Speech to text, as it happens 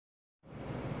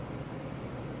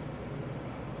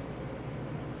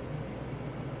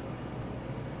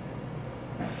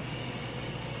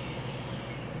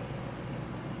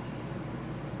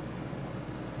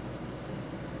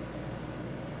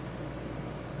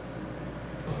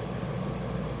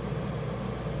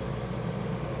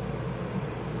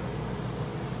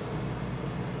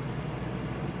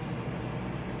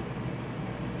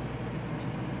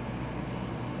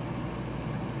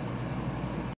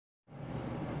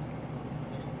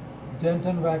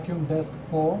Denton Vacuum Desk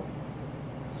 4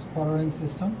 sputtering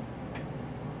system.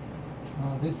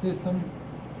 This system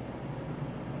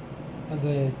has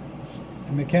a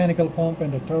mechanical pump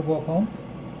and a turbo pump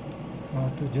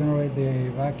to generate the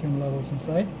vacuum levels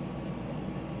inside.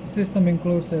 The system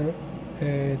includes a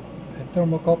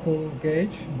thermocouple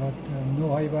gauge, but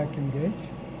no high vacuum gauge.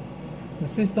 The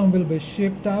system will be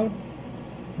shipped out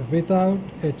without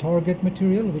a target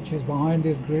material, which is behind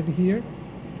this grid here.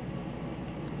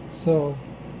 So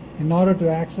in order to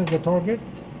access the target,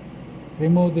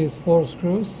 remove these 4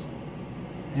 screws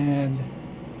and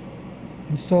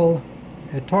install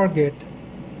a target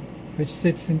which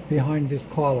sits behind this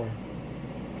collar,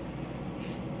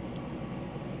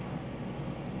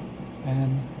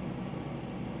 and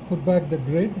put back the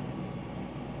grid.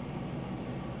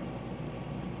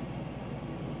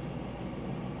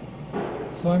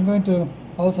 So I'm going to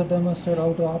also demonstrate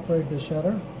how to operate the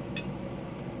shutter.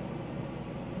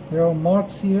 There are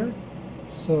marks here,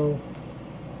 so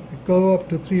go up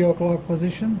to 3 o'clock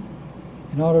position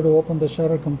in order to open the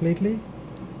shutter completely.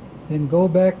 Then go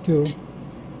back to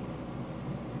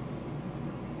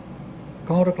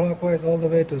counterclockwise all the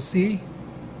way to C,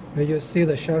 where you see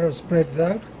the shutter spreads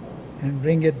out, and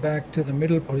bring it back to the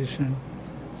middle position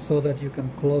so that you can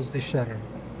close the shutter.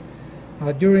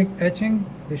 During etching,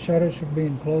 the shutter should be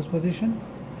in closed position,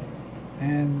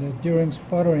 and during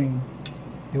sputtering,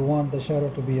 you want the shutter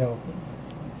to be open.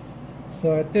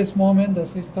 So at this moment, the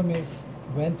system is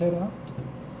vented out.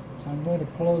 So I'm going to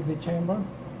close the chamber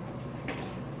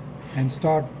and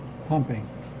start pumping.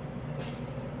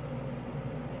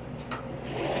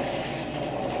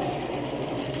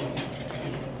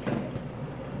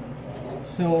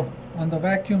 So on the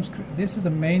vacuum screen, this is the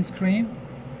main screen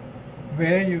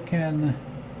where you can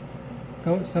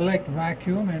go select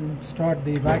vacuum and start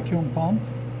the vacuum pump.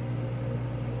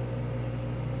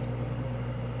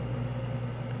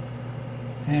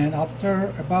 And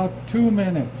after about 2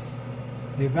 minutes,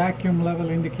 the vacuum level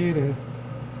indicator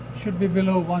should be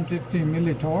below 150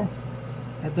 millitorr.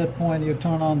 At that point, you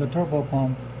turn on the turbo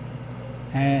pump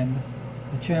and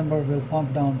the chamber will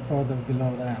pump down further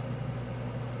below that,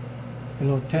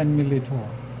 below 10 millitorr.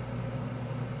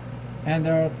 And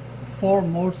there are 4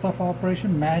 modes of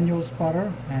operation: manual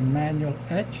sputter and manual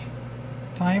etch,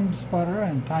 timed sputter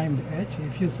and timed etch.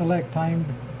 If you select timed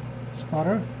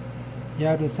sputter, you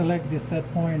have to select the set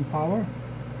point power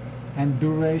and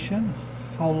duration,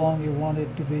 how long you want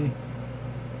it to be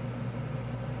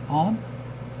on,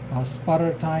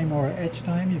 sputter time or etch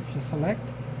time if you select.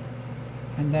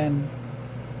 And then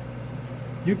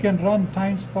you can run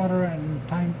timed sputter and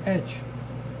timed etch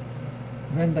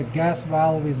when the gas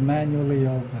valve is manually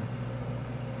open.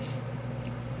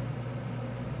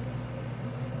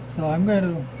 So I'm going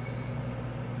to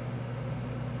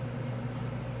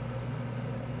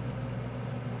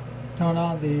turn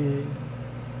on the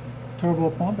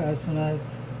turbo pump as soon as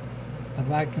the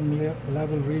vacuum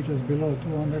level reaches below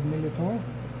 200 millitorr.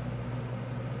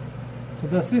 So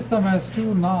the system has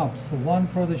 2 knobs, one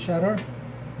for the shutter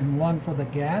and one for the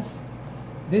gas.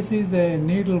 This is a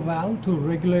needle valve to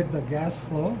regulate the gas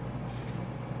flow.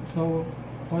 So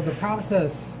for the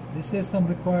process, the system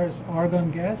requires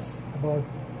argon gas, about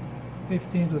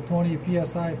 15 to 20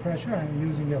 psi pressure. I'm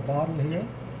using a bottle here.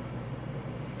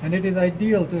 And it is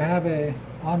ideal to have a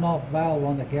on-off valve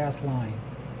on the gas line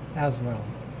as well.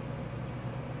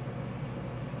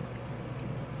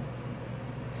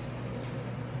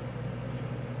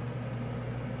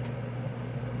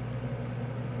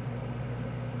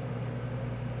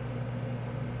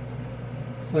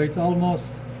 So it's almost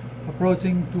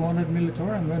approaching 200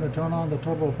 millitorr. I'm going to turn on the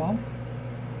turbo pump,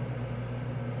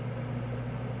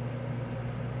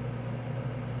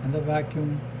 and the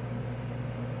vacuum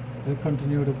will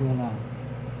continue to go on.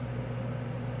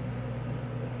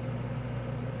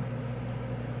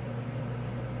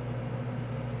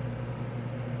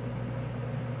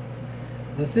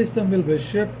 The system will be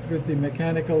shipped with the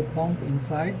mechanical pump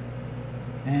inside,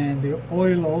 and the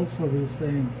oil also will stay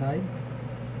inside.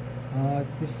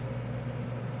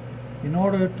 In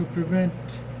order to prevent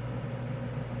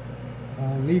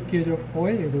leakage of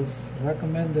oil, it is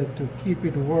recommended to keep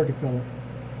it vertical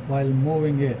while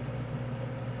moving it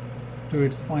to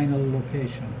its final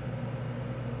location.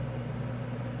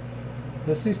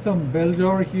 The system bell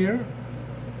jar here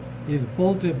is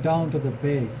bolted down to the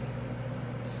base,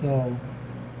 so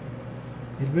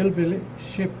it will be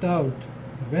shipped out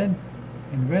in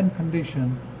when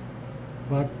condition,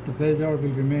 but the bell jar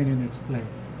will remain in its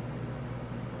place.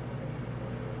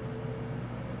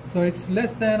 So it's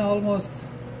less than almost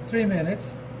 3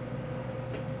 minutes,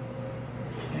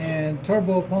 and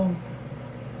turbo pump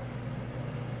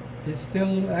is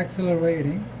still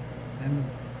accelerating, and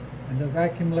the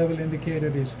vacuum level indicator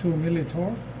is 2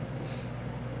 millitorr.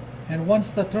 And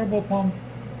once the turbo pump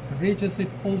reaches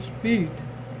its full speed,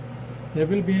 there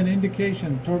will be an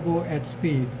indication turbo at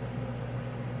speed.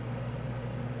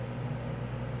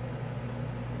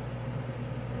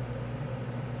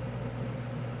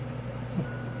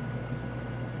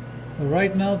 So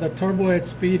right now the turbo at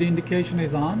speed indication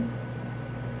is on.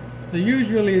 So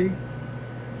usually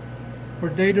for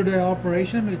day-to-day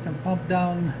operation, we can pump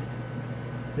down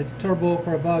its turbo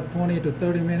for about 20 to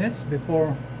 30 minutes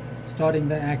before starting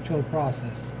the actual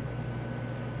process.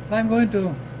 So I'm going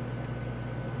to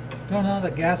turn on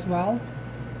the gas valve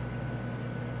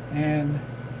and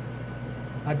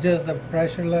adjust the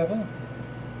pressure level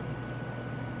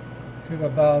to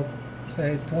about,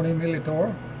 say, 20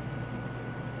 millitorr.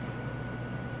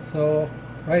 So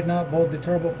right now both the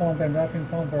turbo pump and roughing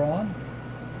pump are on.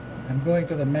 I'm going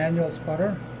to the manual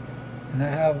sputter, and I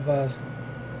have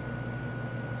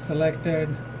selected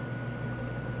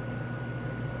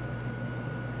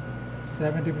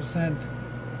 70%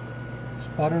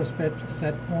 sputter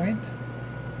set point,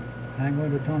 and I'm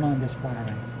going to turn on the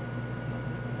sputtering.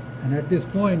 And at this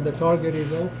point the target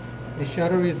is open, the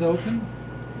shutter is open,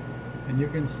 and you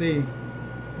can see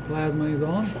the plasma is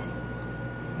on,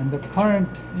 and the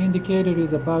current indicator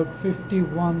is about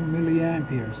 51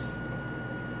 milliamperes.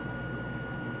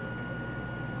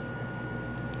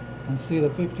 You can see the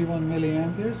 51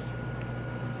 milliamperes.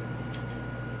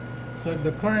 So if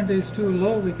the current is too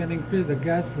low, we can increase the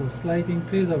gas flow. Slight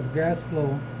increase of gas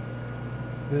flow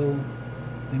will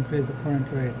increase the current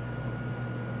rate.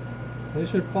 So you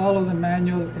should follow the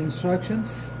manual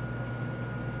instructions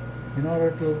in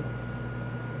order to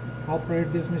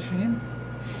operate this machine.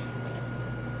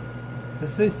 The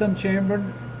system chamber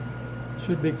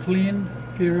should be cleaned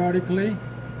periodically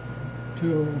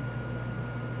to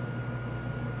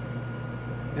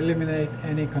eliminate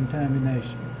any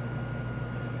contamination.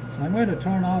 So I'm going to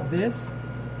turn off this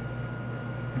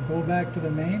and go back to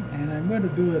the main, and I'm going to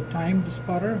do a timed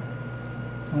sputter.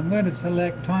 So I'm going to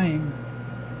select time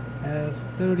as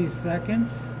 30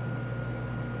 seconds,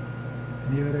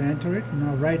 and you have to enter it.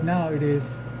 Now right now it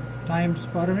is timed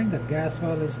sputtering. The gas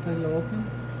valve is still open.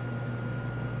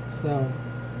 So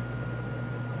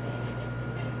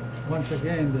once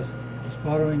again the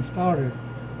sputtering started,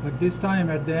 but this time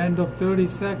at the end of 30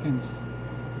 seconds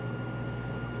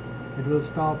it will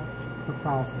stop the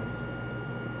process.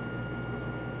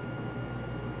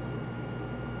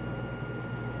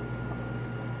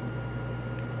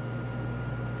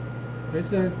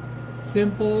 It's a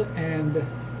simple and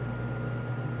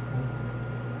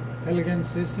elegant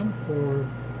system for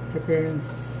preparing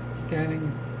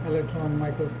scanning electron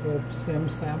microscope SIM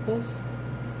samples.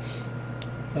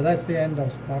 So that's the end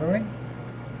of sputtering.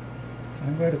 So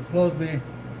I'm going to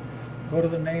go to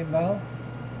the main valve,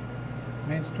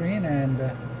 main screen, and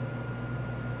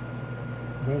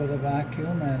go to the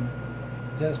vacuum, and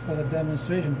just for the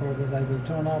demonstration purpose I will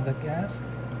turn off the gas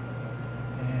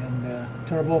and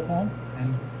turbo pump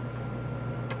and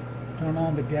turn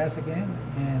on the gas again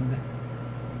and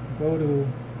go to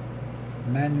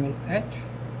manual etch.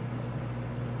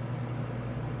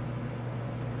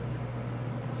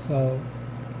 So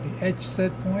the etch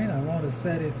set point, I want to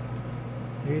set it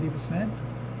 80%.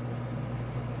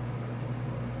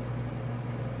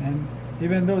 And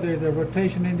even though there is a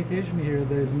rotation indication here,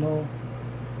 there is no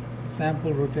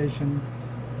sample rotation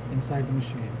inside the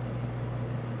machine.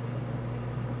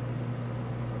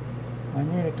 So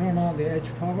I'm going to turn on the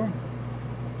etch cover.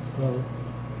 So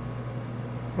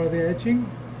for the etching,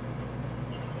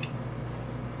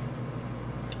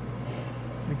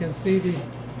 you can see the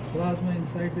plasma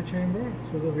inside the chamber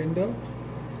through the window.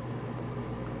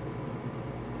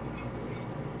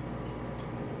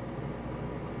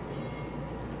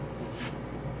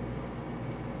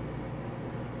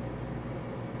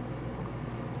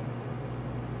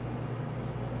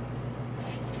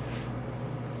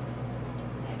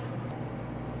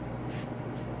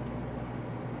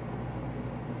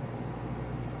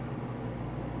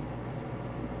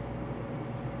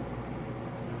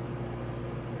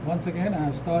 Once again, I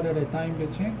have started a time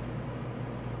etching.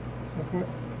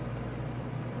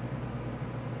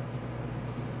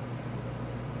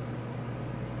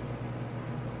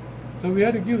 So we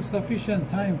have to give sufficient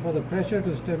time for the pressure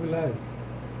to stabilize.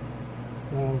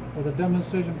 So for the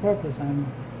demonstration purpose, I'm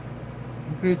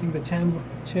increasing the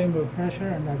chamber pressure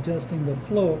and adjusting the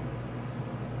flow.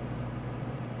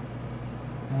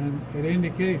 And it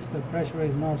indicates the pressure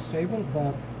is not stable,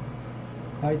 but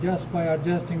by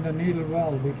adjusting the needle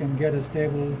valve, we can get a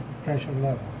stable pressure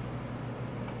level.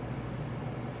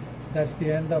 That's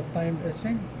the end of time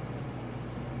etching.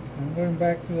 I'm going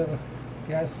back to the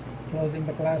gas, closing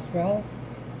the glass valve,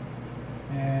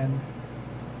 and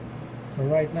so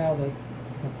right now the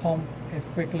pump is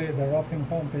quickly, the roughing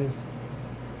pump is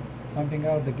pumping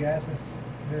out the gases,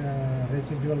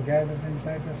 residual gases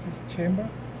inside the chamber.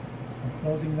 I'm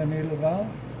closing the needle valve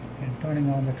and turning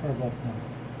on the turbo pump.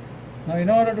 Now in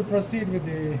order to proceed with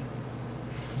the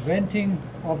venting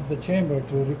of the chamber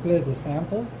to replace the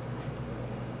sample,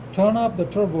 turn off the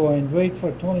turbo and wait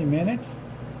for 20 minutes.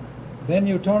 Then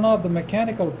you turn off the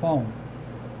mechanical pump.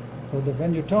 So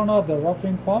when you turn off the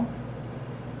roughing pump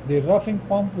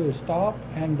will stop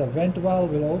and the vent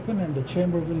valve will open and the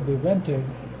chamber will be vented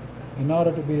in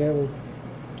order to be able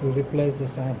to replace the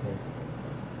sample.